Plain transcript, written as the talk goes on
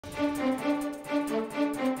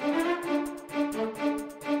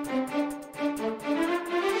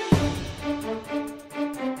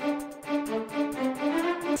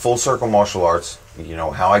Full Circle Martial Arts, you know,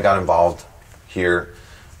 how I got involved here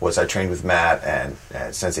was I trained with Matt and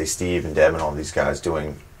Sensei Steve and Deb and all these guys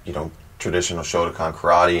doing, you know, traditional Shotokan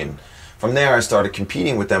karate, and from there I started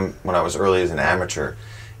competing with them when I was early as an amateur.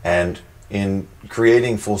 And in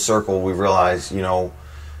creating Full Circle, we realized, you know,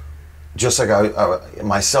 just like I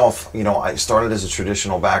myself, you know, I started as a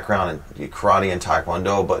traditional background in karate and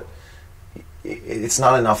taekwondo, but it's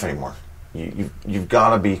not enough anymore. You've got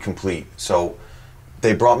to be complete. So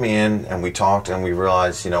they brought me in and we talked and we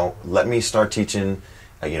realized, you know, let me start teaching,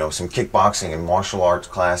 you know, some kickboxing and martial arts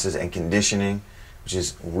classes and conditioning, which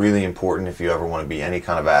is really important if you ever want to be any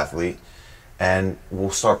kind of athlete. And we'll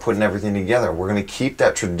start putting everything together. We're going to keep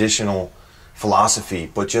that traditional philosophy,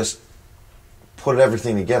 but just put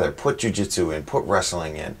everything together. Put jiu-jitsu in, put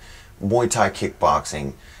wrestling in, Muay Thai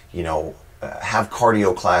kickboxing, you know, have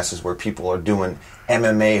cardio classes where people are doing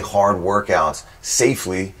MMA hard workouts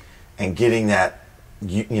safely and getting that,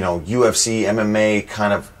 you know, UFC, MMA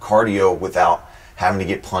kind of cardio without having to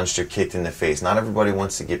get punched or kicked in the face. Not everybody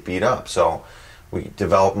wants to get beat up. So we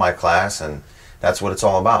developed my class, and that's what it's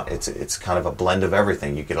all about. It's kind of a blend of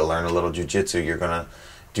everything. You get to learn a little jiu-jitsu, you're going to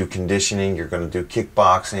do conditioning, you're going to do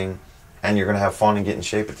kickboxing, and you're going to have fun and get in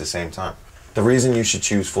shape at the same time. The reason you should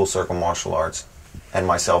choose Full Circle Martial Arts and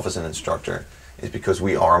myself as an instructor is because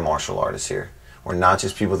we are martial artists here. We're not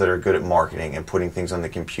just people that are good at marketing and putting things on the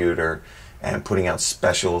computer and putting out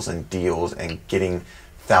specials and deals and getting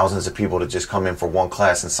thousands of people to just come in for one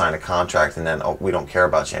class and sign a contract and then, oh, we don't care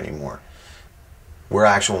about you anymore. We're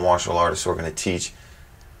actual martial artists who are going to teach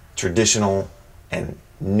traditional and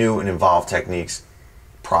new and involved techniques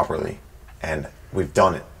properly. And we've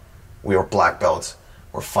done it. We are black belts.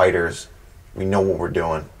 We're fighters. We know what we're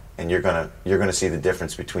doing. And you're gonna see the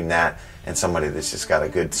difference between that and somebody that's just got a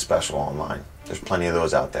good special online. There's plenty of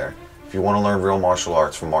those out there. If you want to learn real martial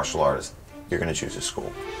arts from martial artists, you're going to choose a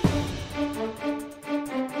school.